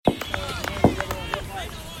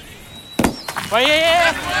Well,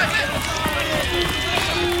 yeah.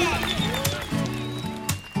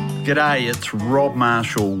 G'day, it's Rob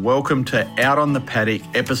Marshall. Welcome to Out on the Paddock,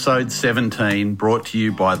 episode 17, brought to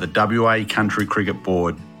you by the WA Country Cricket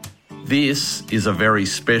Board. This is a very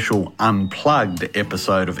special Unplugged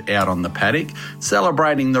episode of Out on the Paddock,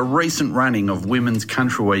 celebrating the recent running of Women's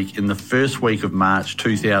Country Week in the first week of March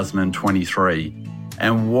 2023.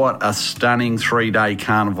 And what a stunning three-day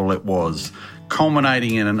carnival it was,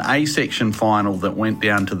 culminating in an A-section final that went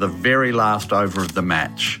down to the very last over of the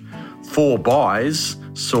match. 4 byes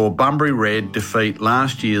saw Bunbury Red defeat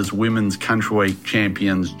last year's Women's Country Week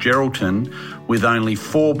champions Geraldton with only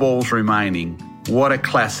 4 balls remaining. What a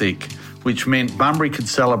classic, which meant Bunbury could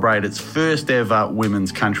celebrate its first ever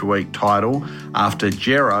Women's Country Week title after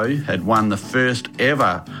Gero had won the first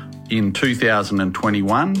ever in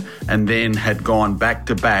 2021 and then had gone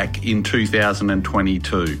back-to-back in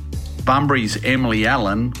 2022. Bunbury's Emily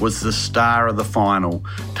Allen was the star of the final,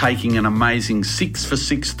 taking an amazing 6 for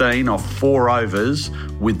 16 off 4 overs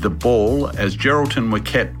with the ball as Geraldton were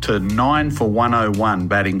kept to 9 for 101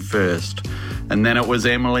 batting first. And then it was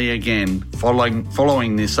Emily again,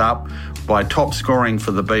 following this up by top scoring for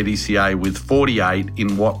the BDCA with 48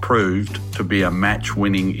 in what proved to be a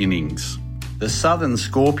match-winning innings. The Southern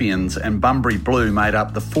Scorpions and Bunbury Blue made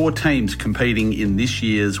up the 4 teams competing in this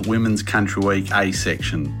year's Women's Country Week A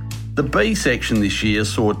section. The B section this year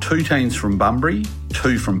saw 2 teams from Bunbury,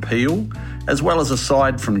 2 from Peel, as well as a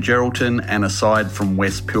side from Geraldton and a side from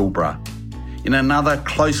West Pilbara. In another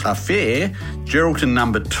close affair, Geraldton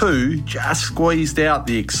number 2 just squeezed out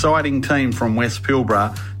the exciting team from West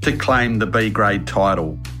Pilbara to claim the B-grade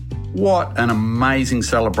title. What an amazing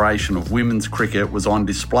celebration of women's cricket was on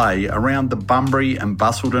display around the Bunbury and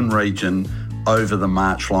Busselton region over the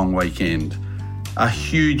March-long weekend. A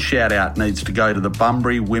huge shout out needs to go to the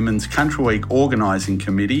Bunbury Women's Country Week Organising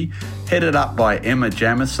Committee, headed up by Emma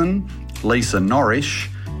Jamieson, Lisa Norrish,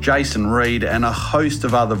 Jason Reid and a host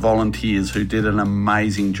of other volunteers who did an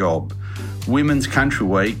amazing job. Women's Country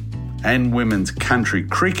Week and women's country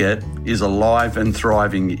cricket is alive and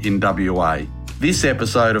thriving in WA. This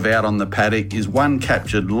episode of Out on the Paddock is one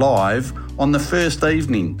captured live on the first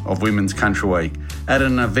evening of Women's Country Week at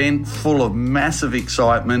an event full of massive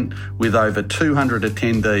excitement with over 200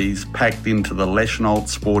 attendees packed into the Leschenault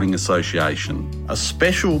Sporting Association. A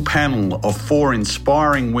special panel of 4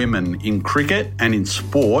 inspiring women in cricket and in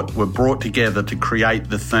sport were brought together to create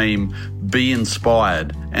the theme Be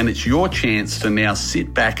Inspired, and it's your chance to now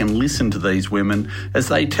sit back and listen to these women as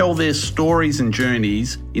they tell their stories and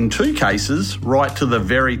journeys, in 2 cases, right to the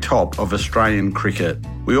very top of Australian cricket.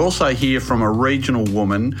 We also hear from a regional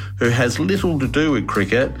woman who has little to do with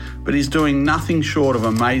cricket, but is doing nothing short of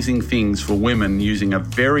amazing things for women using a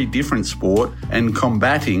very different sport and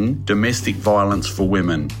combating domestic violence for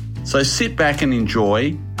women. So sit back and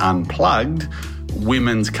enjoy Unplugged,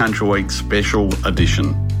 Women's Country Week Special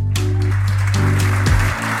Edition.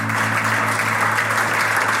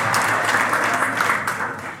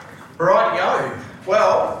 Rightio.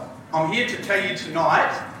 Well, I'm here to tell you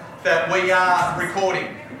tonight that we are recording.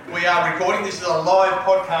 This is a live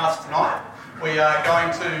podcast tonight. We are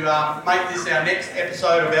going to make this our next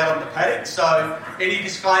episode of Out on the Paddock. So any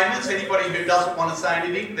disclaimers, anybody who doesn't want to say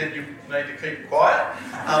anything, then you need to keep quiet.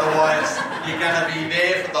 Otherwise, you're going to be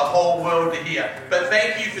there for the whole world to hear. But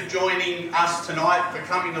thank you for joining us tonight, for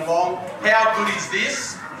coming along. How good is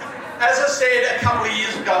this? As I said a couple of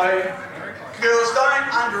years ago, girls,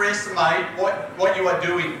 don't underestimate what you are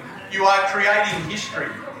doing. You are creating history.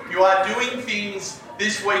 You are doing things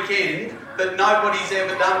this weekend that nobody's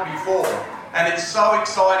ever done before. And it's so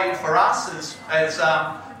exciting for us as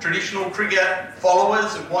traditional cricket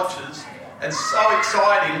followers and watchers, and so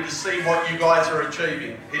exciting to see what you guys are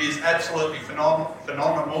achieving. It is absolutely phenomenal,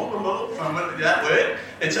 that word.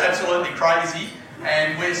 It's absolutely crazy.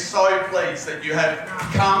 And we're so pleased that you have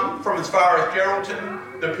come from as far as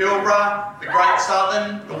Geraldton, the Pilbara, the Great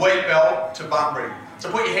Southern, the Wheat Belt to Bunbury.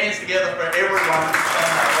 So put your hands together for everyone.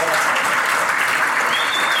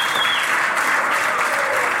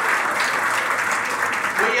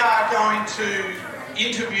 We are going to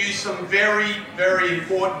interview some very, very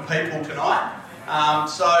important people tonight.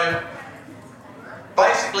 So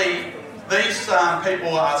basically, these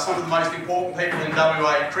people are some of the most important people in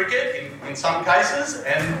WA cricket in some cases,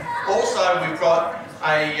 and also we've got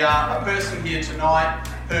a person here tonight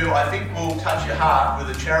who I think will touch your heart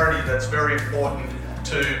with a charity that's very important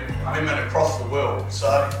to women across the world.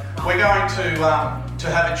 So we're going to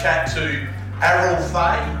have a chat to Avril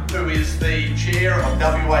Fay, who is the chair of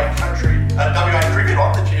WA Cricket. I'm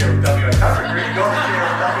the chair of WA Country Cricket. You're the chair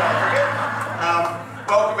of WA Cricket.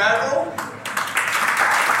 Welcome, Avril.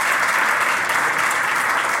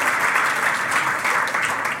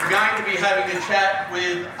 chat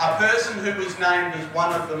with a person who was named as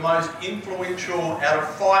one of the most influential out of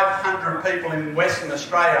 500 people in Western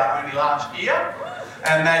Australia only last year,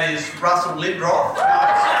 and that is Russell Lindroth.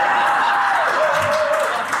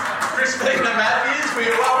 Christina Matthews, we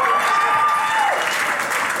welcome.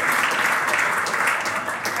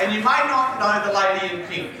 And you may not know the lady in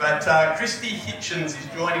pink, but Christy Hitchens is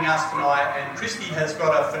joining us tonight, and Christy has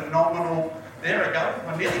got a phenomenal... There we go,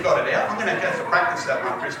 I nearly got it out. I'm going to have to practice that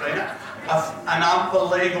one, Christina. An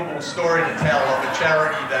unbelievable story to tell of a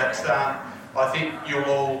charity that I think you'll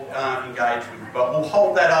all engage with. But we'll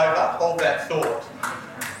hold that thought.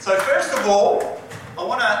 So first of all, I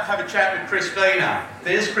want to have a chat with Christina.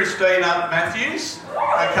 There's Christina Matthews.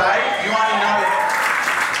 Okay, you only know...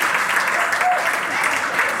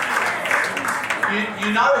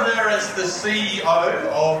 You know her as the CEO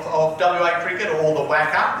of WA Cricket, or the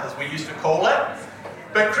WACA, as we used to call it.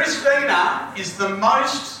 But Christina is the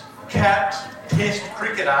most capped Test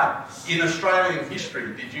cricketer in Australian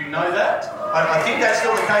history. Did you know that? I think that's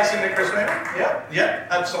still the case, isn't it, Christina? Yeah,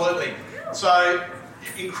 absolutely. So,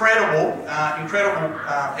 incredible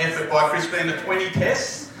effort by Christina, 20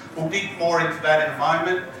 Tests. We'll dig more into that in a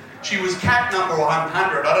moment. She was capped number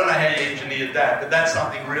 100. I don't know how you engineered that, but that's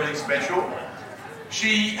something really special.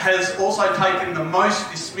 She has also taken the most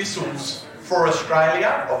dismissals for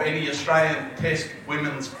Australia of any Australian Test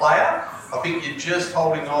women's player. I think you're just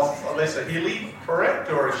holding off Alessa Healy, correct?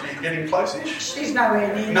 Or is she getting close-ish? She's nowhere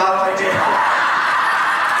near. No idea.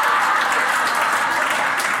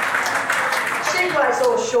 She plays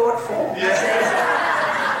all short form. Yeah.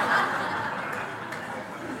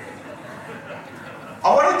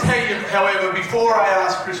 I want to tell you, however, before I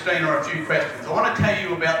ask Christina a few questions, I want to tell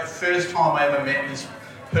you about the first time I ever met this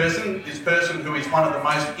person who is one of the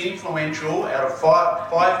most influential out of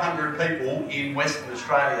 500 people in Western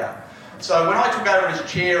Australia. So when I took over as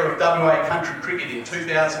chair of WA Country Cricket in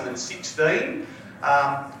 2016,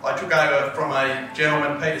 I took over from a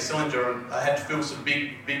gentleman, Peter Sillinger, and I had to fill some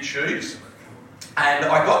big shoes. And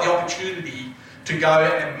I got the opportunity to go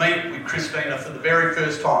and meet with Christina for the very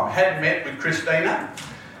first time. I hadn't met with Christina,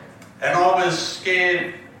 and I was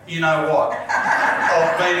scared, you know what,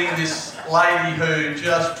 of meeting this lady who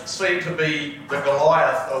just seemed to be the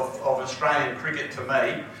Goliath of Australian cricket to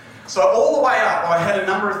me. So all the way up, I had a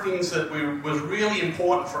number of things that was really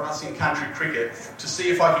important for us in country cricket to see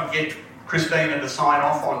if I could get Christina to sign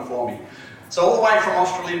off on for me. So all the way from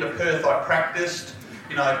Australind to Perth, I practiced.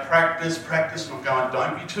 Practice, and I'm going,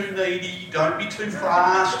 don't be too needy, don't be too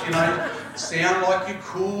fast, sound like you're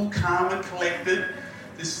cool, calm and collected.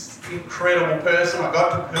 This incredible person. I got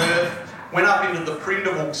to Perth, went up into the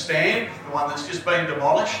Prindiville stand, the one that's just been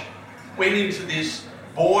demolished, went into this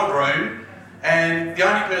boardroom, and the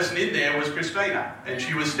only person in there was Christina, and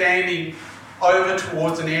she was standing over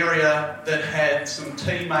towards an area that had some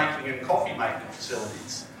tea making and coffee making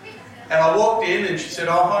facilities. And I walked in and she said,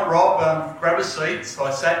 oh, hi Rob, grab a seat. So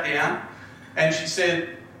I sat down and she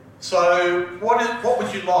said, so what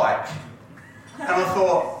would you like? And I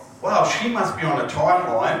thought, wow, she must be on a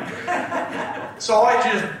timeline. So I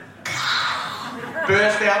just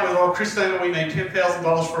burst out with, oh, Christina, we need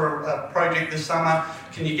 $10,000 for a project this summer.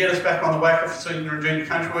 Can you get us back on the WACA for senior and junior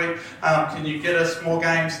country week? Can you get us more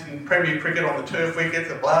games in Premier Cricket on the turf wickets?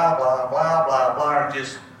 Blah, blah, blah, blah, blah, and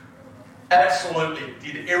just... absolutely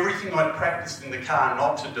did everything I'd practiced in the car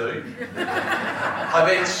not to do. I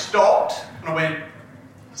then stopped and I went,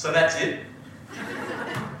 so that's it?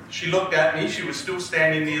 She looked at me, she was still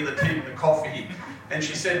standing near the tea and the coffee, and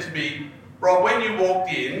she said to me, Rob, when you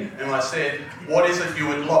walked in, and I said, what is it you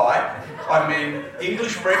would like? I mean,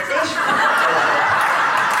 English breakfast?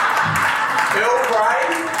 Earl Grey?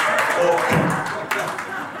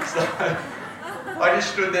 So, I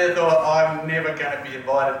just stood there and thought, I'm never going to be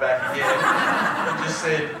invited back again. I just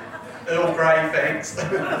said, Earl Grey, thanks.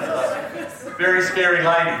 Very scary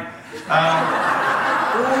lady.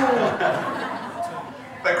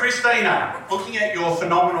 But Christina, looking at your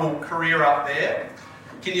phenomenal career up there,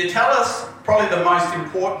 can you tell us probably the most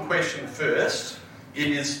important question first,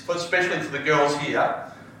 is, especially for the girls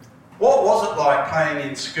here, what was it like playing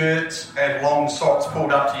in skirts and long socks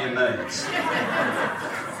pulled up to your knees?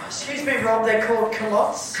 Excuse me, Rob, they're called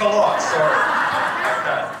culottes. Culottes, sorry.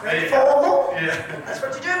 Okay. Very formal. Yeah. That's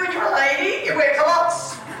what you do when you're a lady, you wear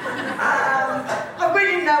culottes. Look, we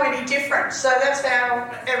didn't know any different, so that's how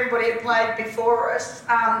everybody had played before us.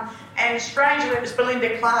 And strangely, it was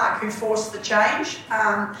Belinda Clark who forced the change.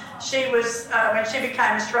 She was, when she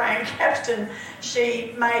became Australian captain,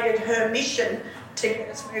 she made it her mission to get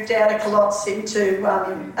us moved out of culottes into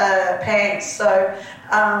pants. So,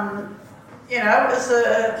 it was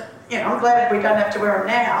I'm glad we don't have to wear them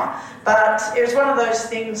now. But it was one of those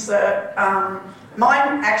things that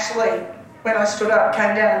mine actually, when I stood up,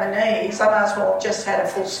 came down to my knees. I might as well have just had a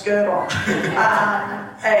full skirt on.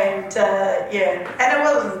 And it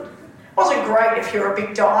wasn't great if you're a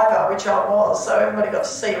big diver, which I was, so everybody got to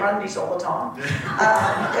see your undies all the time.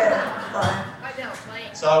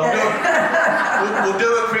 So we'll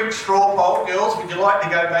do a quick straw poll, girls. Would you like to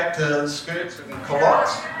go back to skirts and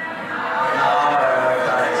culottes? No,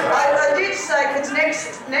 okay. I did say, because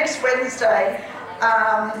next Wednesday,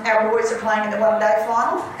 our boys are playing in the one-day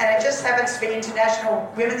final, and it just happens to be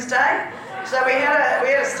International Women's Day. So we had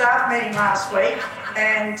a staff meeting last week,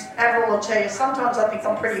 and Avril will tell you, sometimes I think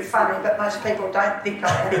I'm pretty funny, but most people don't think I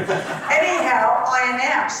am. Anyhow, I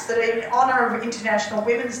announced that in honour of International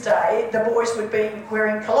Women's Day, the boys would be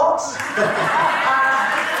wearing culottes.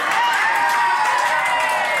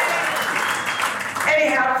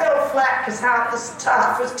 Anyhow, it fell flat because half the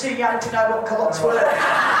staff was too young to know what culottes were.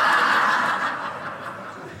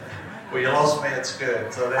 Well, you lost me at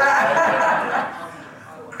skirt, so that's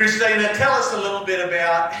Christina, tell us a little bit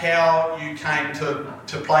about how you came to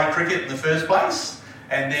play cricket in the first place,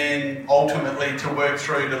 and then ultimately to work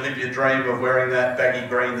through to live your dream of wearing that baggy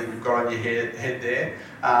green that you've got on your head there.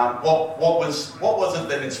 What was it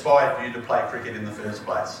that inspired you to play cricket in the first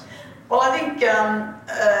place? Well, I think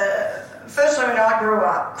firstly when I grew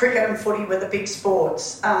up, cricket and footy were the big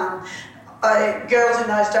sports. Girls in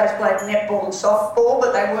those days played netball and softball,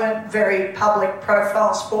 but they weren't very public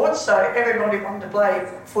profile sports, so everybody wanted to play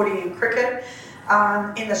footy and cricket.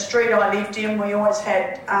 In the street I lived in, we always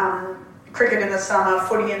had cricket in the summer,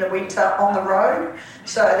 footy in the winter on the road.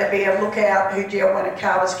 So there'd be a lookout who'd yell when a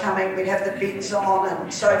car was coming, we'd have the bins on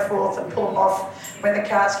and so forth and pull them off when the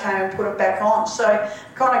cars came and put it back on. So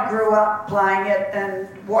kind of grew up playing it and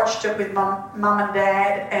watched it with mum and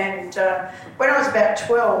dad. And when I was about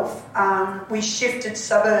 12, we shifted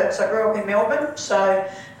suburbs. I grew up in Melbourne, so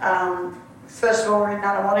first of all we were in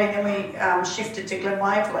Nunawading, then we shifted to Glen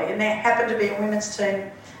Waverley, and there happened to be a women's team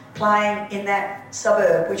playing in that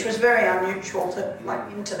suburb, which was very unusual to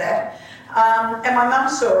into that. And my mum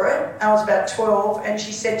saw it. I was about 12, and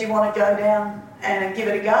she said, "Do you want to go down and give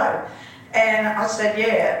it a go?" And I said,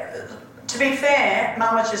 "Yeah." To be fair,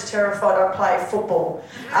 Mum was just terrified I'd play football,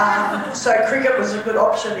 so cricket was a good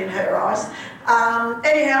option in her eyes.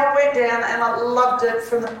 Anyhow, I went down and I loved it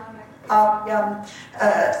from the moment I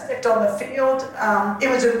stepped on the field. It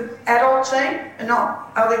was an adult team and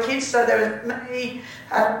not other kids, so there was me,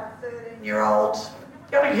 a 13-year-old.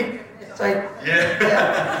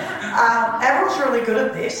 Avril's really good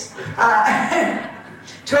at this.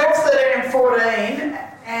 12, 13 and 14,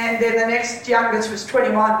 and then the next youngest was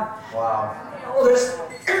 21. Wow.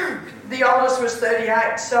 The oldest was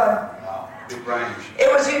 38, so... Wow, big range.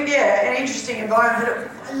 It was, an interesting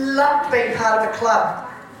environment. I loved being part of a club.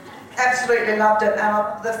 Absolutely loved it,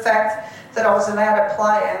 and the fact that I was allowed to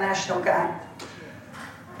play a national game.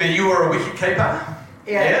 But you were a wicket keeper?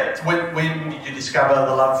 Yeah. When did you discover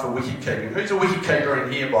the love for wicket keeping? Who's a wicket keeper in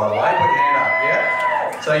here, by the way? Put your hand up,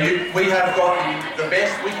 yeah? So we have got the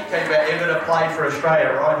best wicket keeper ever to play for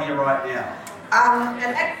Australia right here, right now. And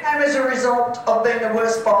that came as a result of being the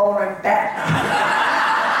worst bowler and bat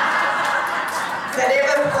that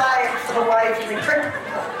ever played for the Waverley cricket.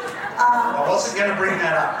 I wasn't going to bring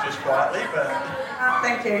that up just quietly, but...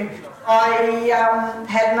 Thank you. I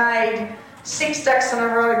had made 6 ducks in a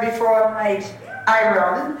row before I made a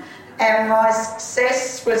run, and my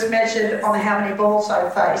success was measured on how many balls I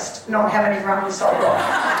faced, not how many runs I got.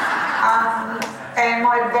 And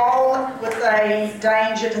my bowl was a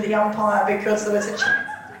danger to the umpire because there was a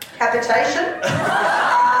capitation.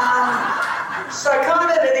 So kind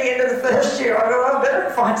of at the end of the first year, I thought, I better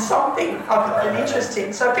find something I've got an interest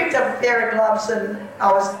in. So I picked up a pair of gloves, and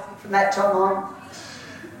I was, from that time on.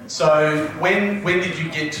 So when did you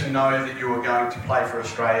get to know that you were going to play for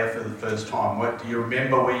Australia for the first time? Do you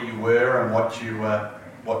remember where you were and what you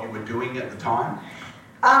were doing at the time?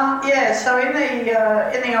 So in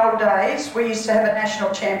the old days, we used to have a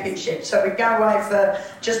national championship. So we'd go away for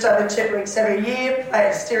just over 2 weeks every year, play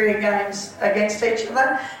exterior games against each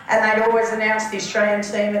other, and they'd always announce the Australian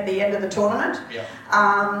team at the end of the tournament. Yeah.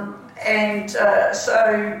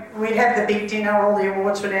 So we'd have the big dinner, all the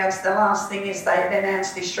awards were announced. The last thing is they'd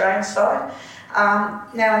announce the Australian side.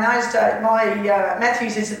 Now in those days,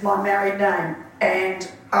 Matthews is my married name, and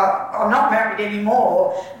I'm not married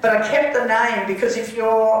anymore, but I kept the name because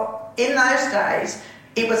in those days,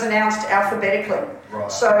 it was announced alphabetically. Right.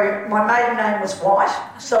 So my maiden name was White,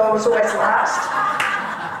 so I was always last.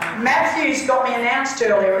 Matthews got me announced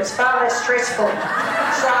earlier. It was far less stressful.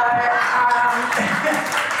 So...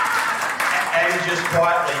 And just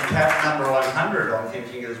quietly tapped number 100, I'm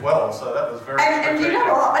thinking, as well. So that was very And you know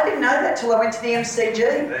what? I didn't know that till I went to the MCG.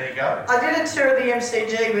 There you go. I did a tour of the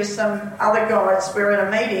MCG with some other guys. We were at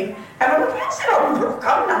a meeting, and I said, "Oh,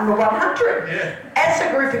 I'm number 100." Yeah. As a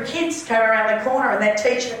group of kids came around the corner, and their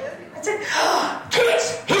teacher said, "Oh,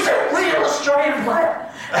 kids, he's a real Australian player."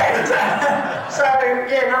 And so,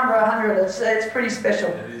 yeah, number 100. It's pretty special.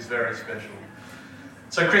 It is very special.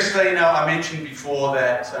 So, Christina, I mentioned before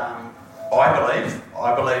that I believe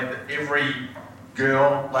that every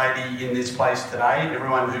girl, lady in this place today,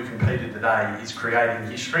 everyone who competed today is creating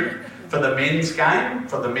history. For the men's game,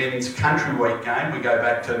 for the men's country week game, we go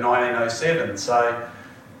back to 1907. So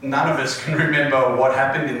none of us can remember what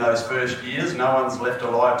happened in those first years. No one's left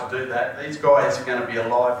alive to do that. These guys are going to be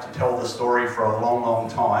alive to tell the story for a long, long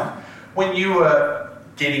time. When you were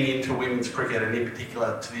getting into women's cricket, and in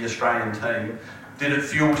particular to the Australian team, did it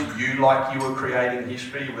feel to you like you were creating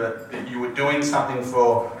history, that you were doing something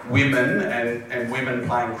for women and women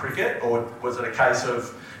playing cricket, or was it a case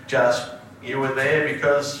of just you were there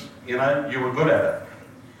because, you know, you were good at it?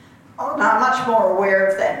 Oh no, I'm much more aware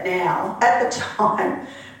of that now. At the time,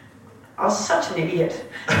 I was such an idiot.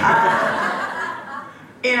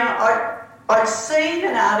 I'd seen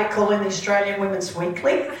an article in the Australian Women's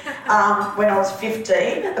Weekly when I was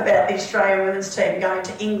 15 about the Australian women's team going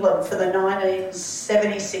to England for the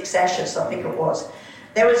 1976 Ashes, I think it was.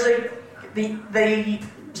 There was the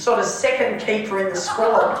sort of second keeper in the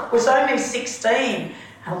squad was only 16.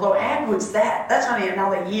 And I thought, how good's that? That's only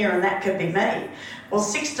another year and that could be me. Well,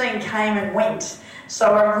 16 came and went.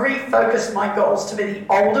 So I refocused my goals to be the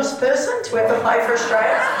oldest person to ever play for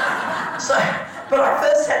Australia. But I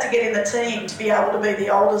first had to get in the team to be able to be the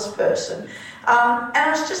oldest person. And I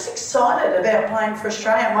was just excited about playing for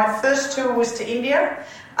Australia. My first tour was to India.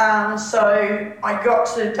 So I got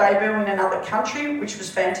to debut in another country, which was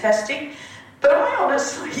fantastic. But I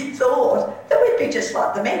honestly thought that we'd be just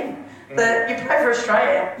like the men. That you play for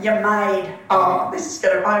Australia, you're made. I'm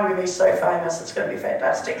going to be so famous, it's going to be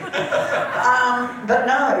fantastic. But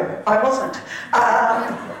no, I wasn't.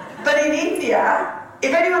 But in India,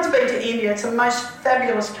 if anyone's been to India, it's the most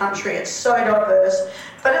fabulous country. It's so diverse,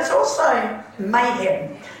 but it's also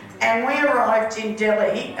mayhem. And we arrived in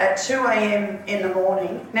Delhi at 2 a.m. in the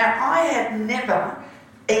morning. Now, I had never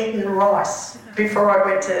eaten rice before I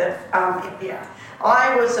went to India.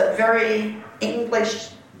 I was a very English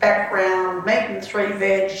background, meat and 3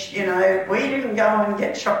 veg, you know. We didn't go and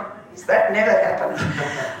get chocolates. That never happened.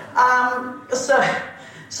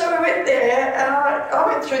 So we went there, and I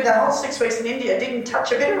went through the whole 6 weeks in India, didn't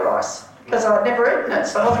touch a bit of rice, because I'd never eaten it,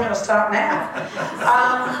 so I wasn't going to start now.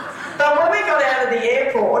 But when we got out of the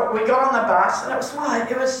airport, we got on the bus, and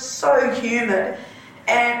it was so humid,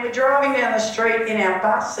 and we're driving down the street in our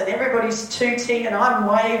bus, and everybody's tooting, and I'm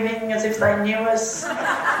waving as if they knew us.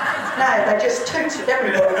 No, they just tooted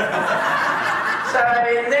everybody. So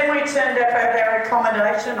then we turned up at our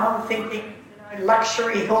accommodation. I'm thinking,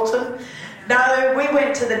 luxury Hilton. No, we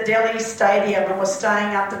went to the Delhi Stadium and were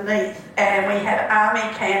staying underneath, and we had army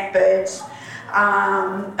camp beds,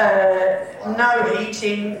 no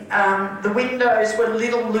heating. The windows were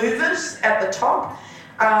little louvers at the top,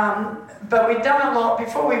 but we'd done a lot.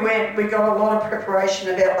 Before we went, we got a lot of preparation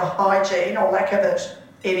about the hygiene or lack of it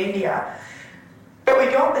in India. But we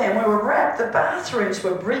got there and we were wrapped. The bathrooms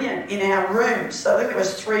were brilliant in our rooms. So I think there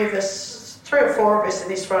was 3 or 4 of us in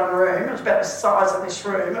this one room. It was about the size of this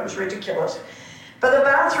room. It was ridiculous. But the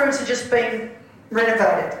bathrooms had just been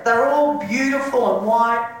renovated. They were all beautiful and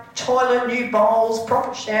white, toilet, new bowls,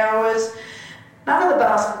 proper showers. None of the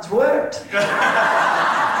bastards worked.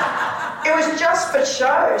 It was just for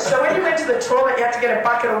show. So when you went to the toilet, you had to get a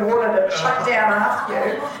bucket of water to chuck down after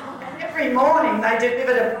you. And every morning they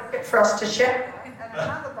delivered a bucket for us to shower.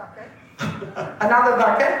 Another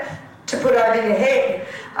bucket to put over your head.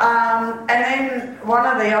 And then one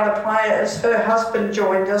of the other players, her husband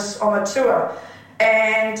joined us on the tour.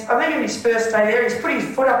 And I think on his first day there, he's put his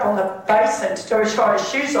foot up on the basin to try his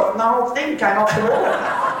shoes off, and the whole thing came off the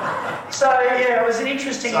wall. So, yeah, it was an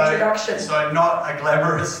interesting introduction. So not a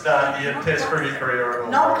glamorous start to your Test cricket career at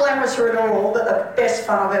all? Not glamorous at all, but the best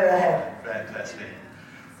fun I've ever had. Fantastic.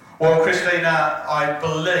 Well, Christina, I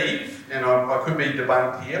believe, and I could be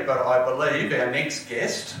debunked here, but I believe our next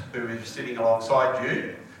guest, who is sitting alongside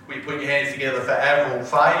you, will you put your hands together for Avril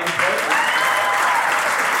Fay, please?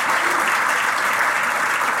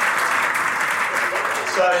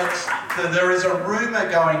 So there is a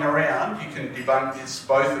rumour going around, you can debunk this,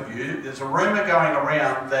 both of you, there's a rumour going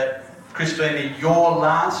around that, Christina, your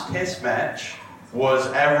last Test match was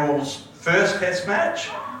Avril's first Test match,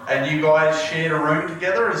 And you guys shared a room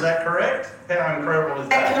together, is that correct? How incredible is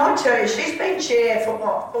that? And can I tell you, she's been chair for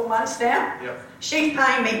what, 4 months now? Yep. She's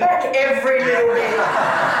paying me back every little bit.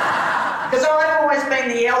 Because I've always been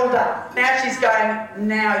the elder. Now she's going,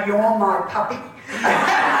 now you're my puppy.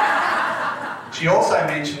 She also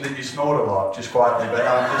mentioned that you snort a lot, just quietly, but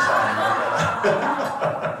I'm just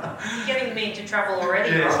saying. You're getting me into trouble already.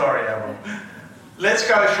 Yeah, right? sorry, Avril. Let's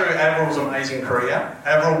go through Avril's amazing career.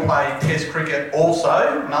 Avril played Test cricket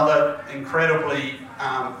also, another incredibly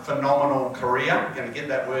phenomenal career. I'm going to get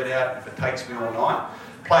that word out if it takes me all night.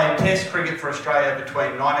 Played Test cricket for Australia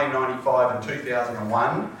between 1995 and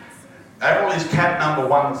 2001. Avril is cap number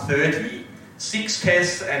 130, 6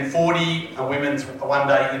 Tests and 40 women's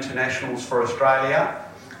one-day internationals for Australia.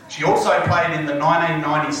 She also played in the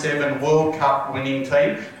 1997 World Cup winning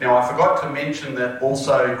team. Now, I forgot to mention that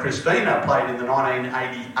also Christina played in the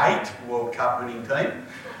 1988 World Cup winning team.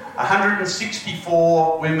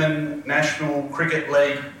 164 Women National Cricket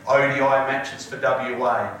League ODI matches for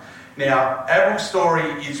WA. Now, Avril's story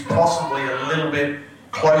is possibly a little bit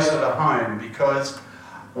closer to home because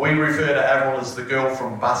we refer to Avril as the girl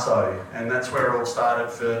from Busso, and that's where it all started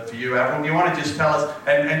for you, Avril. Do you want to just tell us,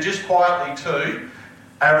 and just quietly too,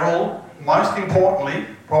 Avril, most importantly,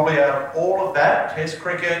 probably out of all of that, Test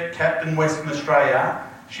cricket, Captain Western Australia,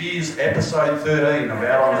 she is episode 13 of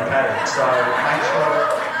Out on the Paddock. So make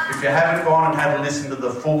sure, if you haven't gone and had a listen to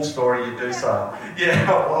the full story, you do so. Yeah,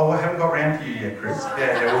 well, we haven't got round to you yet, Chris.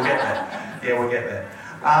 Yeah, we'll get there. Yeah, we'll get there.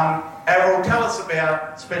 Avril, tell us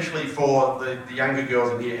about, especially for the younger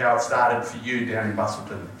girls in here, how it started for you down in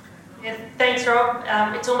Bustleton. Yeah, thanks, Rob.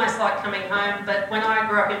 It's almost like coming home, but when I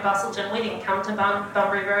grew up in Bustleton, we didn't come to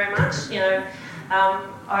Bunbury very much. You know,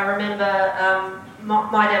 I remember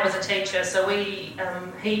my dad was a teacher, so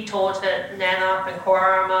he taught at Nannup and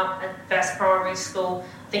Quarrama at Bass Primary School.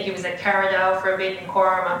 I think he was at Carradale for a bit in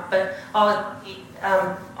Quarrama, but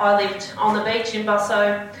I lived on the beach in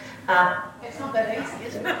Busso. It's not that easy,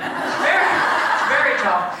 is it? Very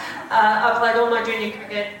tough. I played all my junior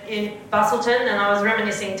cricket in Bustleton, and I was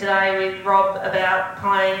reminiscing today with Rob about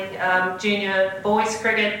playing junior boys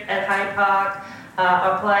cricket at Hay Park.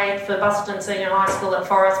 I played for Bustleton Senior High School at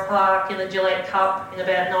Forest Park in the Gillette Cup in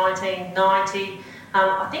about 1990.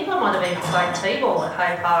 I think I might have even played T-ball at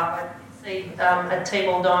Hay Park. I see a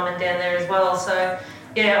T-ball diamond down there as well. So,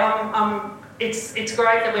 yeah, It's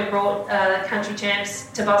great that we've brought country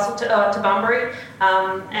champs to Bunbury,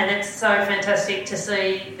 and it's so fantastic to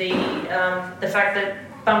see the fact that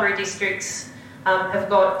Bunbury districts have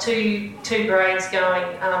got two grades going.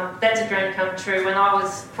 That's a dream come true. When I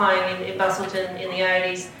was playing in Bustleton in the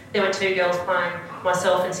 80s, there were 2 girls playing,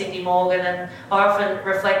 myself and Cindy Morgan, and I often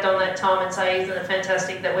reflect on that time and say, isn't it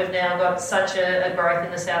fantastic that we've now got such a growth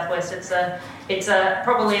in the southwest? It's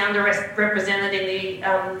probably underrepresented in the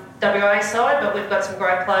WA side, but we've got some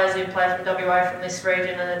great players who play from WA from this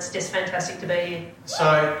region, and it's just fantastic to be here.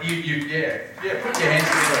 So put your hands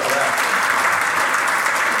together for that.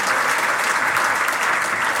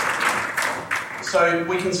 So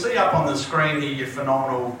we can see up on the screen here your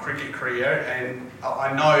phenomenal cricket career, and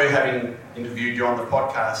I know, having interviewed you on the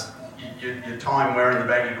podcast, your time wearing the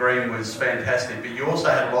baggy green was fantastic, but you also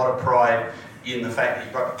had a lot of pride in the fact that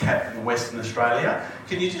you got captain of Western Australia.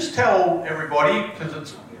 Can you just tell everybody, because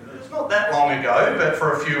it's not that long ago, but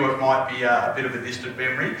for a few it might be a bit of a distant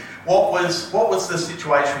memory, what was the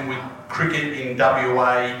situation with cricket in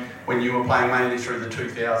WA when you were playing mainly through the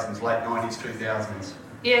 2000s, late 90s, 2000s?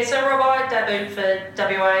 Yeah, so Rob, I debuted for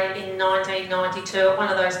WA in 1992 at one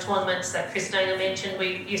of those tournaments that Christina mentioned.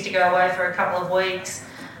 We used to go away for a couple of weeks.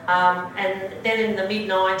 And then in the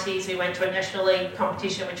mid-90s we went to a National League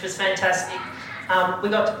competition, which was fantastic. We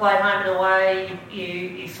got to play home and away.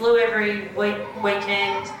 You flew every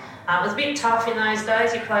weekend. It was a bit tough in those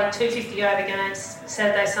days. You played 2 50-over games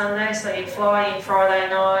Saturday, Sunday, so you'd fly in Friday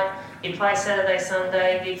night, you'd play Saturday,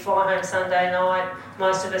 Sunday, you'd fly home Sunday night.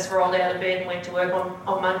 Most of us rolled out of bed and went to work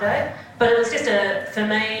on Monday. But it was just for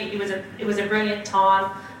me, it was a brilliant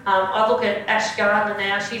time. I look at Ash Gardner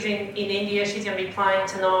now. She's in India. She's going to be playing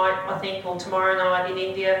tonight, I think, or tomorrow night in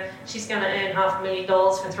India. She's going to earn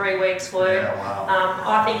 $500,000 for 3 weeks' work. Yeah, wow.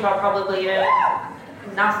 I think I probably earned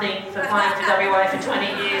nothing for playing for WA for 20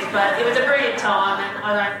 years, but it was a brilliant time, and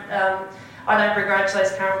I don't begrudge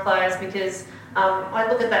those current players because I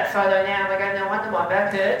look at that photo now and I go, no wonder my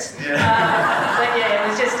back hurts. Yeah. But yeah, it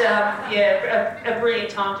was just a brilliant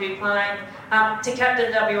time to be playing. To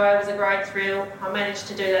captain WA was a great thrill. I managed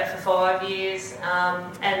to do that for 5 years,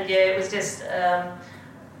 and yeah, it was just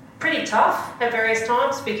pretty tough at various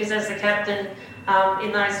times because as the captain,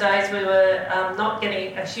 In those days, we were not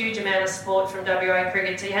getting a huge amount of support from WA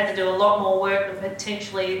Cricket, so you had to do a lot more work than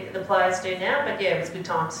potentially the players do now. But yeah, it was good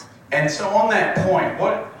times. And so on that point,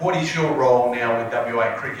 what is your role now with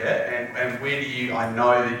WA Cricket, and where do you, I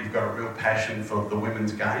know that you've got a real passion for the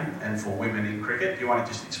women's game and for women in cricket. Do you want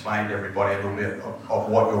to just explain to everybody a little bit of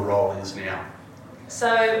what your role is now? So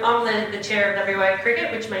I'm the chair of WA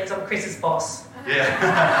Cricket, which means I'm Chris's boss.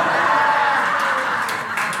 Yeah.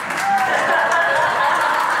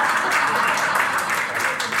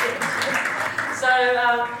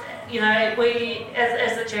 We,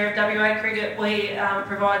 as the chair of WA Cricket, we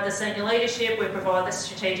provide the senior leadership, we provide the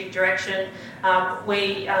strategic direction,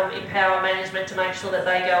 we empower management to make sure that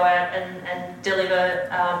they go out and deliver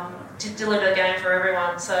the game for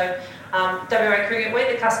everyone. So WA Cricket,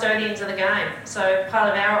 we're the custodians of the game. So part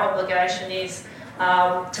of our obligation is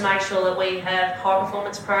to make sure that we have high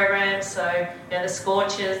performance programs, so the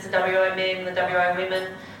Scorchers, the WA men, the WA women.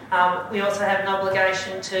 We also have an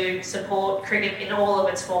obligation to support cricket in all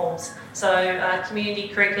of its forms. So community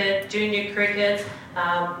cricket, junior cricket,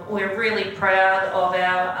 we're really proud of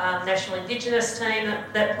our National Indigenous team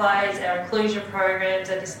that plays, our inclusion programs,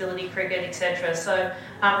 our disability cricket, etc. So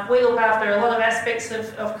we look after a lot of aspects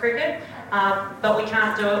of cricket, but we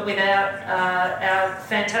can't do it without our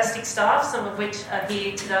fantastic staff, some of which are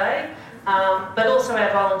here today, but also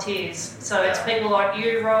our volunteers. So it's people like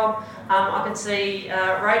you, Rob. I can see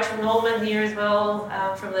Rachel Norman here as well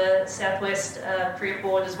from the Southwest Cricket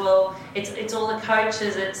Board as well. It's all the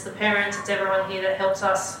coaches, it's the parents, it's everyone here that helps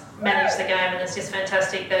us manage the game, and it's just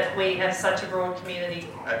fantastic that we have such a broad community.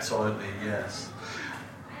 Absolutely, yes.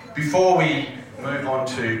 Before we move on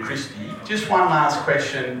to Christy, just one last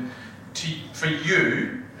question for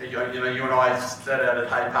you. You and I sat out at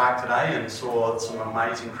Hay Park today and saw some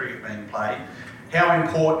amazing cricket being played. How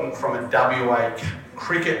important from a WA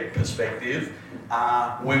cricket perspective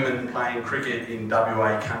are women playing cricket in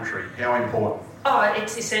WA country? How important? Oh,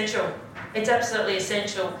 it's essential. It's absolutely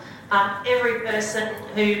essential. Every person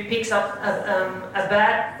who picks up a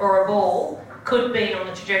bat or a ball could be on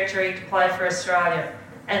the trajectory to play for Australia.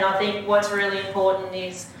 And I think what's really important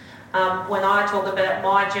is when I talk about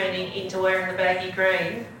my journey into wearing the baggy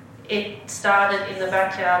green, it started in the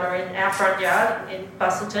backyard or in our front yard in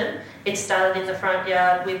Bustleton. It started in the front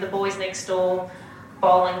yard with the boys next door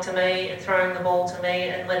bowling to me and throwing the ball to me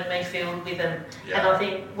and letting me field with them. Yeah. And I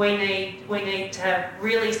think we need to have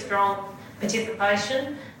really strong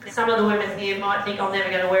participation. Some of the women here might think I'm never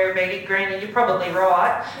going to wear a baggy green, and you're probably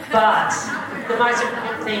right. But the most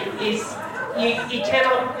important thing is you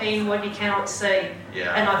cannot be what you cannot see.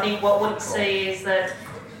 Yeah. And I think what we see is that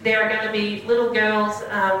there are going to be little girls.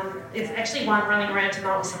 It's actually one running around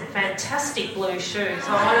tonight with some fantastic blue shoes.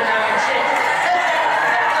 I want to know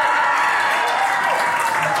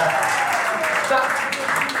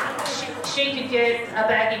if she could get a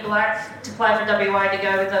baggy black to play for WA to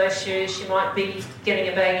go with those shoes. She might be getting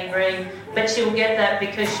a baggy green, but she'll get that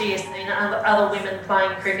because she has seen other women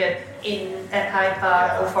playing cricket at Hay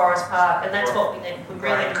Park or Forest Park, and that's what we need to put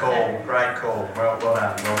really into that. Great call. Well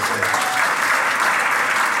done. Well said.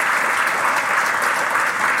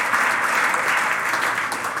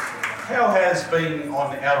 How has being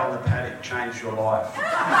out on the paddock changed your life?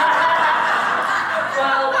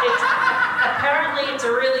 Well, apparently it's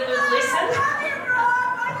a really good listen.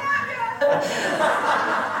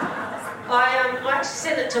 I actually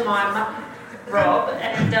sent it to my mum, Rob,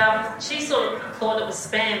 and she sort of thought it was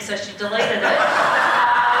spam, so she deleted it.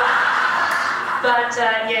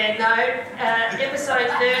 Episode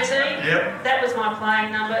 13, yep. That was my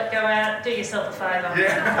playing number. Go out, do yourself a favour.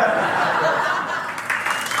 Yeah.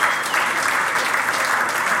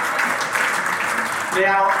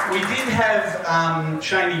 Now, we did have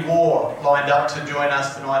Shaney Waugh lined up to join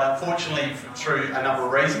us tonight. Unfortunately, through a number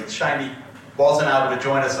of reasons, Shaney wasn't able to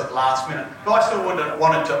join us at the last minute. But I still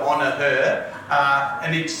wanted to honour her,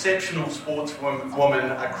 an exceptional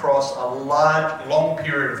sportswoman across a long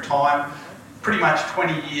period of time, pretty much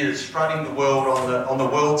 20 years, strutting the world on the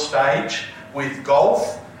world stage with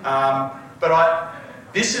golf.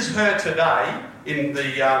 This is her today. In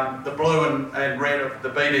the blue and red of the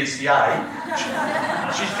BDCA,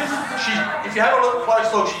 if you have a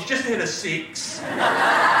close look, she's just hit a 6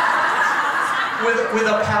 with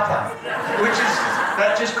a papa,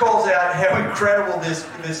 that just calls out how incredible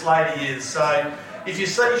this lady is. So if you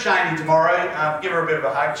see Shaney tomorrow, give her a bit of a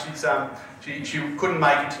hug. She couldn't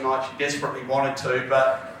make it tonight. She desperately wanted to,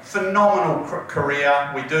 but phenomenal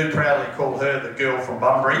career. We do proudly call her the girl from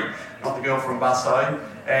Bunbury, not the girl from Busso.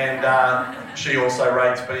 And she also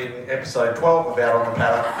rates being episode 12 of Out on the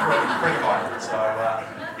Paddock pretty highly.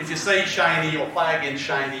 So if you see Shaney or play against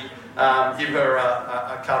Shaney, give her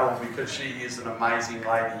a cuddle because she is an amazing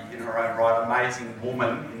lady in her own right, amazing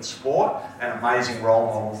woman in sport and amazing role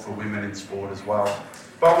model for women in sport as well.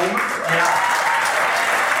 But we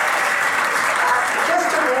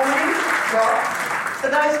just a warning, Rob, for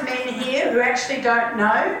those men here who actually don't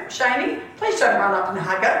know Shani, please don't run up and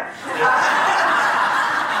hug her.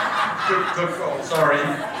 Good call, sorry.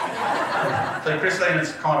 So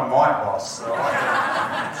Christina's kind of my boss, so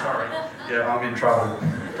sorry. Yeah, I'm in trouble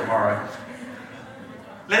tomorrow.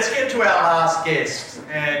 Let's get to our last guest.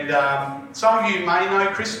 And some of you may know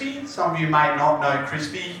Christy, some of you may not know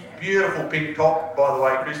Christy. Beautiful pink top, by the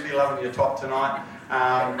way, Christy, loving your top tonight.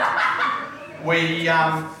 We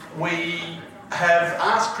have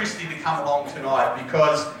asked Christy to come along tonight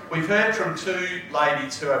because we've heard from two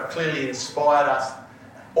ladies who have clearly inspired us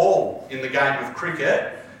all in the game of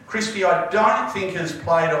cricket. Christy, I don't think has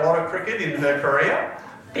played a lot of cricket in her career.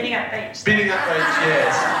 Binning up Beach. Binning up Beach,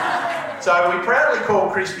 yes. So we proudly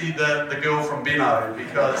call Christy the girl from Binno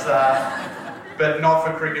because, but not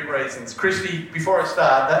for cricket reasons. Christy, before I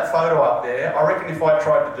start, that photo up there, I reckon if I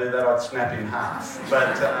tried to do that, I'd snap in half.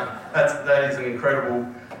 But that is an incredible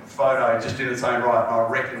photo just in its own right, and I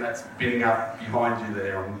reckon that's binning up behind you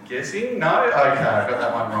there, I'm guessing. No? Okay, I got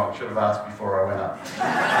that one wrong. Should have asked before I went up.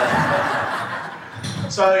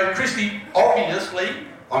 So, Christy, obviously,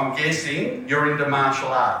 I'm guessing you're into martial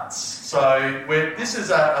arts. So, this is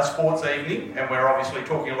a sports evening, and we're obviously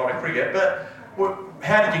talking a lot of cricket, but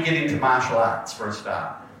how did you get into martial arts for a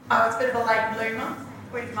start? I was a bit of a late bloomer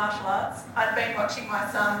with martial arts. I'd been watching my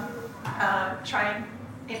son train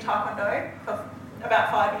in Taekwondo for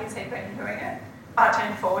about 5 years. He'd been doing it. I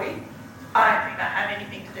turned 40. I don't think that had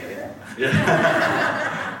anything to do with it.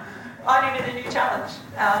 Yeah. I needed a new challenge.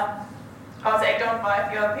 I was egged on by a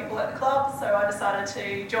few other people at the club, so I decided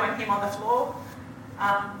to join him on the floor.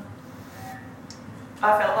 I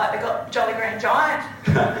felt like the Jolly Green Giant.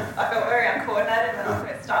 I felt very uncoordinated when I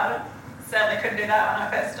first started. Certainly couldn't do that when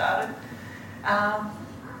I first started.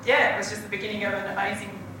 It was just the beginning of an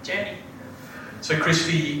amazing journey. So,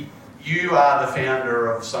 Christy, you are the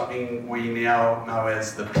founder of something we now know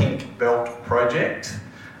as the Pink Belt Project.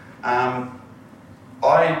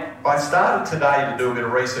 I started today to do a bit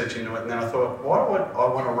of research into it, and then I thought, why would I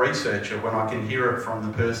want to research it when I can hear it from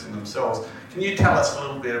the person themselves? Can you tell us a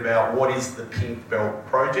little bit about what is the Pink Belt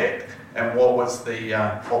Project and what was the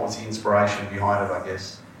inspiration behind it, I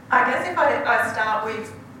guess? I guess if I start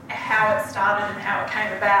with how it started and how it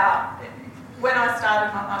came about, when I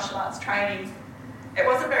started my martial arts training, it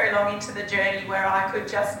wasn't very long into the journey where I could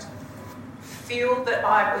just feel that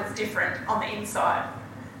I was different on the inside.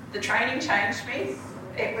 The training changed me.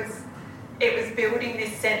 It was building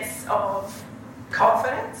this sense of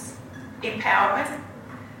confidence, empowerment,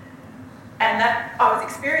 and that I was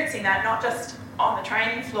experiencing that not just on the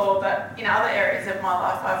training floor but in other areas of my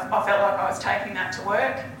life. I felt like I was taking that to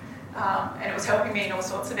work, and it was helping me in all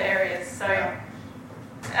sorts of areas. So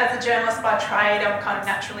as a journalist by trade, I'm kind of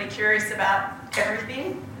naturally curious about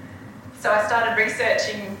everything. So I started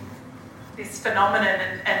researching this phenomenon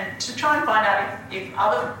and to try and find out if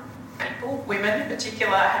other people, women in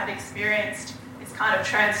particular, had experienced this kind of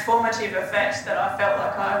transformative effect that I felt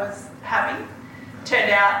like I was having.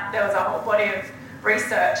 Turned out there was a whole body of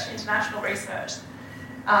research, international research,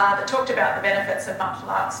 that talked about the benefits of martial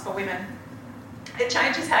arts for women. It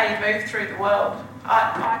changes how you move through the world.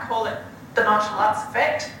 I call it the martial arts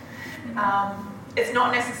effect. It's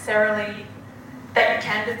not necessarily that you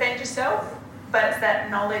can defend yourself, but it's that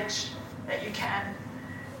knowledge that you can,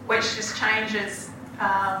 which just changes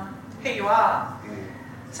who you are.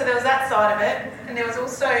 So there was that side of it, and there was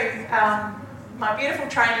also my beautiful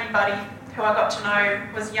training buddy who I got to know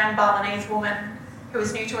was a young Balinese woman who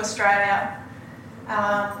was new to Australia,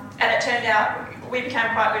 and it turned out we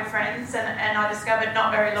became quite good friends, and I discovered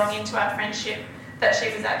not very long into our friendship that she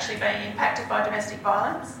was actually being impacted by domestic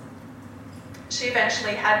violence. She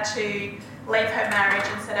eventually had to leave her marriage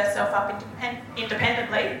and set herself up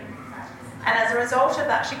independently, and as a result of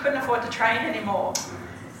that she couldn't afford to train anymore,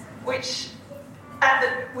 which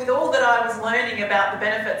with all that I was learning about the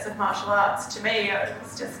benefits of martial arts, to me it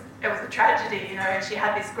was a tragedy. You know, she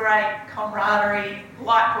had this great camaraderie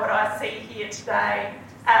like what I see here today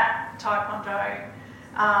at Taekwondo.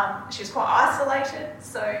 She was quite isolated,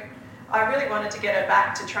 so I really wanted to get her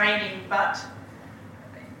back to training, but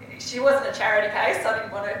she wasn't a charity case. I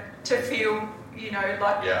didn't want her to feel,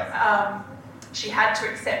 like she had to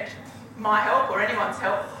accept my help or anyone's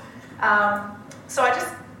help. So I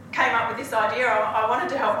just came up with this idea. I wanted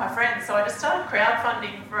to help my friends, so I just started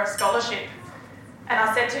crowdfunding for a scholarship. And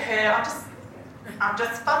I said to her, I'm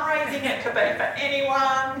just fundraising, it could be for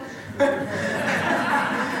anyone.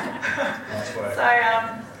 Nice work. So,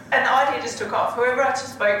 and the idea just took off. Whoever I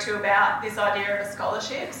just spoke to about this idea of a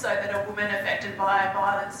scholarship so that a woman affected by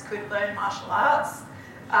violence could learn martial arts,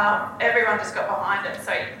 everyone just got behind it.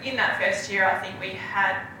 So in that first year, I think we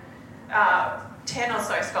had 10 or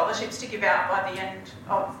so scholarships to give out by the end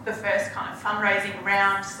of the first kind of fundraising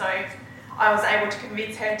round. So I was able to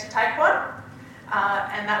convince her to take one,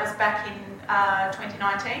 and that was back in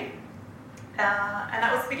 2019, and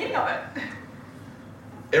that was the beginning of it.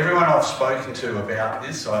 Everyone I've spoken to about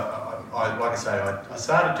this, I like I say, I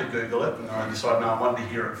started to Google it and I decided, no, I wanted to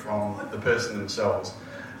hear it from the person themselves.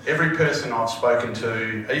 Every person I've spoken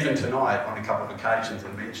to, even tonight on a couple of occasions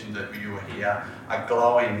and mentioned that you were here, are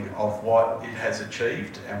glowing of what it has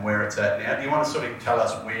achieved and where it's at now. Do you want to sort of tell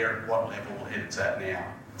us what level it's at now?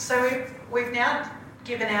 So we've now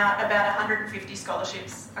given out about 150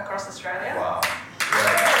 scholarships across Australia. Wow.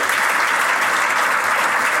 Yeah.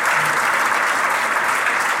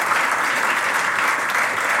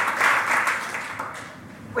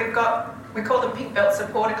 We call them Pink Belt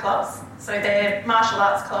Supporter Clubs. So they're martial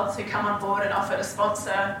arts clubs who come on board and offer to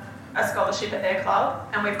sponsor a scholarship at their club,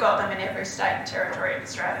 and we've got them in every state and territory of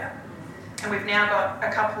Australia. And we've now got a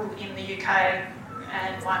couple in the UK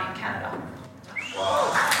and one in Canada.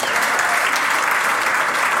 Wow.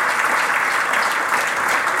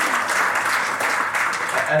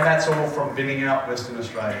 And that's all from Binning out, Western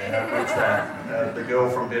Australia. What's that? The girl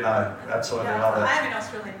from Binno. Absolutely love it. I am in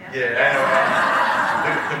Australia now.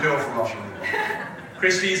 Yeah, the girl from Australia.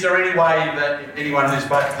 Christy, is there any way that anyone who's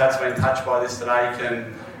perhaps been touched by this today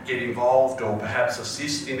can get involved or perhaps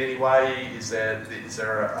assist in any way? Is that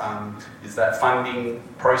funding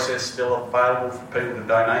process still available for people to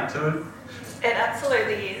donate to it? It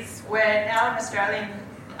absolutely is. We're now an Australian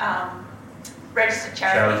registered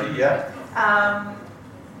charity. Yeah.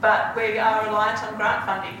 But we are reliant on grant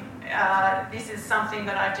funding. This is something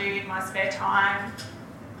that I do in my spare time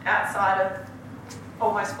outside of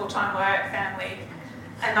almost full-time work, family,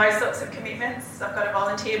 and those sorts of commitments. I've got a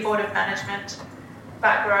volunteer board of management,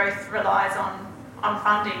 but growth relies on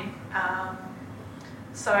funding.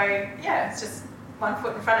 So yeah, it's just one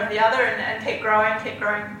foot in front of the other and keep growing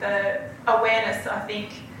the awareness, I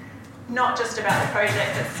think, not just about the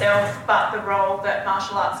project itself, but the role that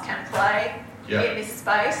martial arts can play in this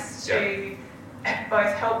space to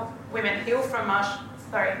both help women heal from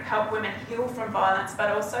violence,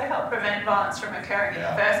 but also help prevent violence from occurring in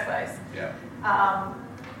the first place. Yeah.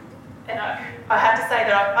 And I have to say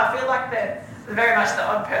that I feel like very much the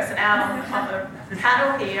odd person out on the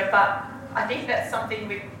panel here, but I think that's something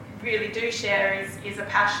we really do share is a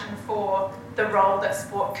passion for the role that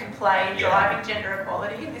sport can play in driving gender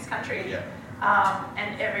equality in this country. Yeah.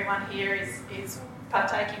 And everyone here is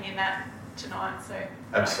partaking in that tonight. So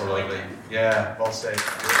absolutely. Yeah, well said.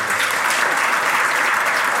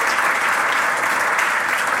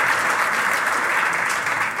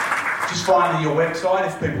 Just finally, your website,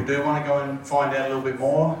 if people do want to go and find out a little bit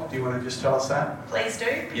more, do you want to just tell us that? Please do.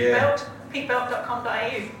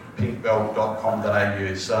 pinkbelt.com.au.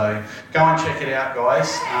 pinkbelt.com.au. So go and check it out,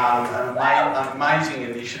 guys. An amazing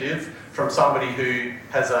initiative from somebody who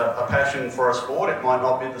has a passion for a sport. It might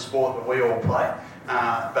not be the sport that we all play,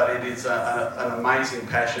 but it is an amazing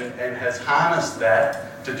passion and has harnessed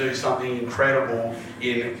that to do something incredible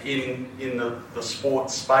in the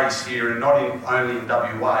sports space here, and not only in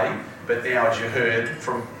WA, but now, as you heard,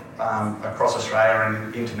 from across Australia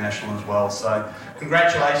and international as well. So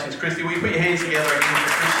congratulations, Christy. Will you put your hands together again for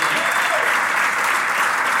Christy?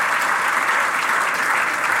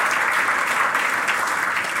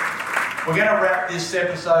 We're going to wrap this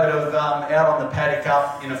episode of Out on the Paddock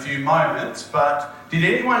up in a few moments, but did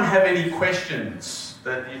anyone have any questions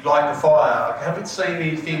that you'd like to fire? I haven't seen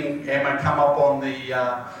anything, Emma, come up on the,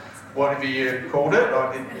 whatever you called it,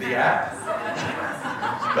 like the app.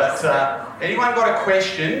 But anyone got a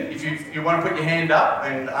question? If you want to put your hand up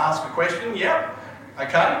and ask a question, yeah.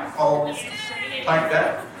 Okay, I'll take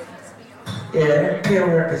that. Yeah, Peel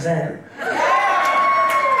represent.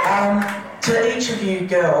 To each of you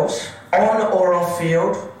girls, on or off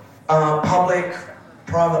field, public,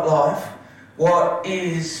 private life, what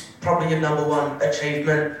is probably your number one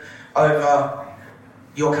achievement over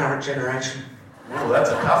your current generation? Oh, that's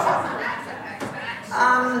a tough one.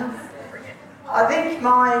 I think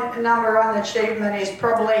my number one achievement is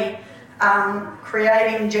probably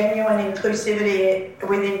creating genuine inclusivity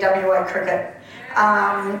within WA cricket.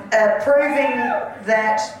 Proving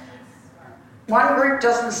that one group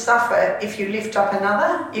doesn't suffer if you lift up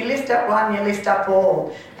another. You lift up one, you lift up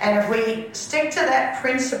all. And if we stick to that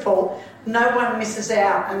principle, no one misses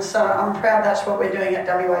out. And so I'm proud that's what we're doing at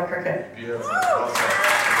WA Cricket. Beautiful.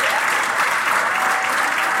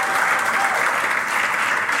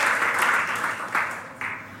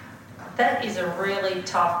 really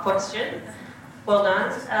tough question. Well done.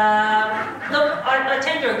 Look, I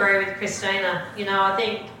tend to agree with Christina. You know, I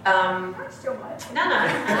think... No.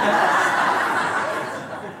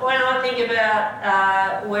 When I think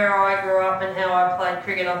about where I grew up and how I played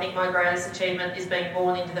cricket, I think my greatest achievement is being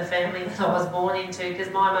born into the family that I was born into, because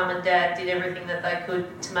my mum and dad did everything that they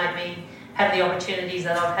could to make me have the opportunities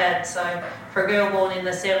that I've had. So for a girl born in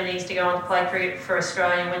the 70s to go on to play cricket for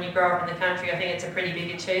Australia when you grow up in the country, I think it's a pretty big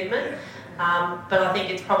achievement. But I think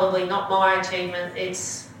it's probably not my achievement.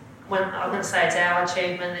 It's when I'm going to say it's our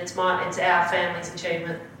achievement. It's our family's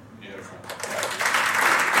achievement. Beautiful.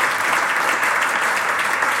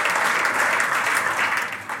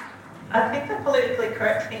 I think the politically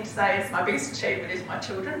correct thing to say is my biggest achievement is my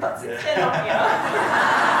children, but since they're not here...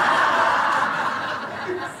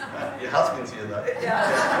 Your husband's here though. Yeah.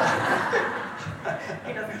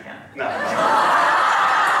 He doesn't count. No.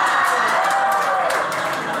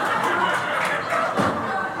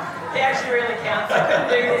 He actually really counts. I couldn't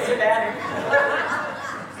do this without him.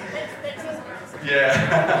 Yeah.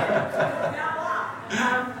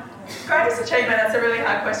 Greatest achievement, that's a really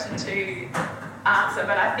hard question to answer,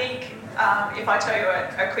 but I think if I tell you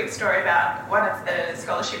a quick story about one of the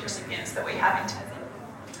scholarship recipients that we have in Tassie.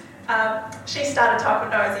 She started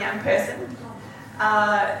Taekwondo as a young person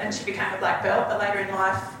and she became a black belt, but later in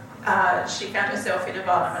life she found herself in a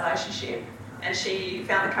violent relationship and she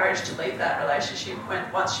found the courage to leave that relationship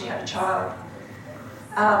once she had a child.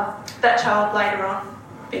 That child later on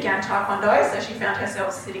began Taekwondo, so she found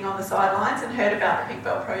herself sitting on the sidelines and heard about the Pink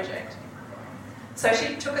Belt Project. So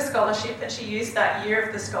she took a scholarship and she used that year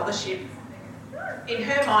of the scholarship in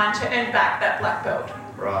her mind to earn back that black belt.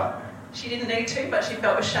 Right. She didn't need to, but she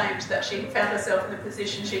felt ashamed that she found herself in the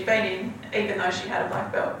position she'd been in, even though she had a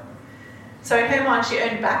black belt. So in her mind, she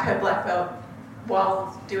earned back her black belt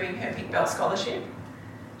while doing her Pink Belt scholarship.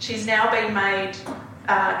 She's now been made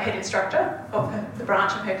head instructor of the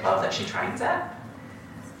branch of her club that she trains at.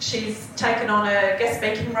 She's taken on a guest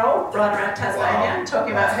speaking role right around Tasmania,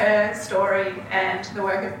 talking about her story and the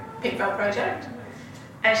work of Pink Belt Project.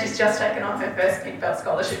 And she's just taken on her first Pink Belt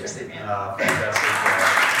scholarship recipient. Fantastic.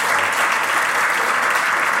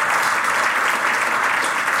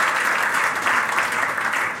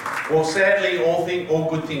 Well, sadly, all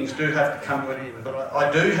good things do have to come to an end. But I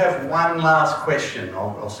do have one last question.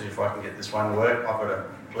 I'll see if I can get this one to work. I've got a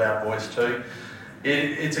loud voice too.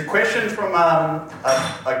 It's a question from a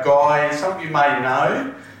guy some of you may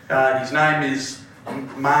know. His name is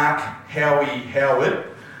Mark Howard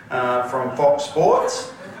from Fox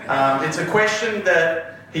Sports. It's a question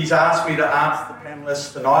that he's asked me to ask the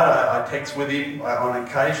panellists tonight. I text with him on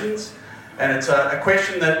occasions. And it's a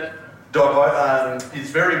question that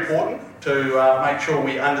is very important to make sure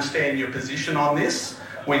we understand your position on this.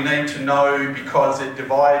 We need to know because it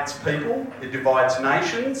divides people, it divides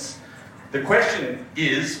nations. The question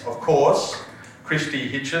is, of course, Christy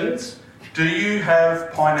Hitchens, do you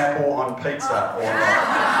have pineapple on pizza or not?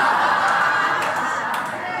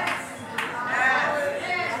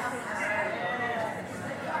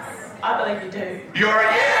 I believe you do. You're a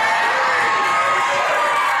yes!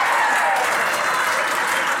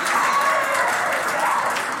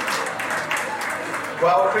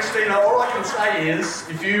 Well, Christina, all I can say is,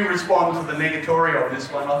 if you respond to the negatory on this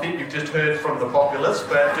one, I think you've just heard from the populace,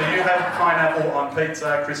 but do you have pineapple on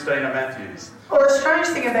pizza, Christina Matthews? Well, the strange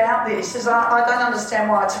thing about this is I don't understand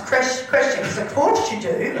why it's a question, because of course you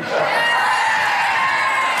do.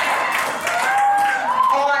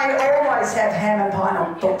 I always have ham and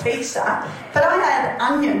pineapple pizza, but I add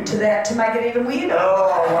onion to that to make it even weirder.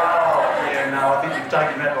 Oh, wow. Yeah, no, I think you've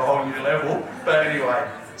taken that to a whole new level. But anyway,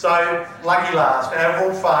 so, lucky last,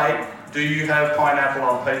 Avril Faye, do you have pineapple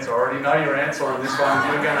on pizza? I already know your answer on this one.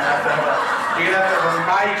 You're going to have to have a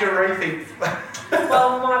major rethink.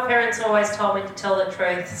 Well, my parents always told me to tell the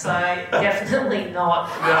truth, so definitely not.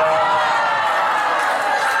 No.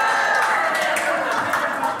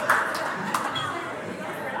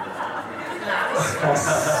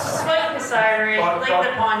 Sweet and savoury, leave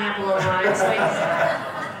the pineapple alone.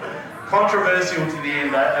 Controversial to the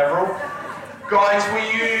end, Avril. Guys, will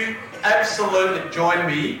you absolutely join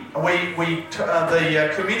me?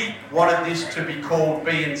 The committee wanted this to be called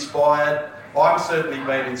Be Inspired. I'm certainly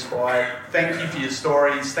been inspired. Thank you for your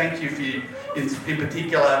stories. Thank you for, in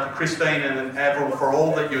particular, Christine and Avril, for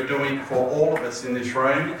all that you're doing for all of us in this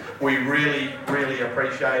room. We really, really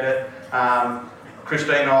appreciate it.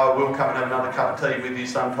 Christine, I will come and have another cup of tea with you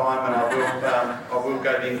sometime, and I will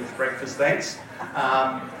go to English breakfast. Thanks.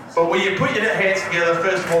 But will you put your hands together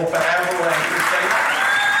first of all for Avril and Christine?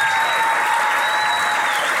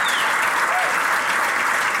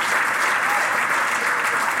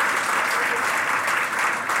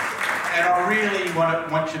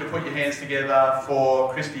 want you to put your hands together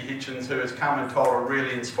for Christy Hitchens, who has come and told a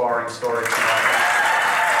really inspiring story tonight.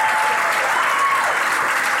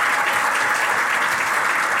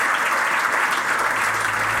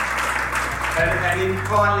 And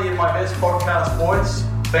finally, in my best podcast voice,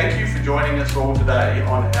 thank you for joining us all today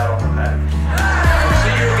on Out on the Paddock. We'll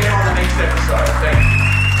see you again on the next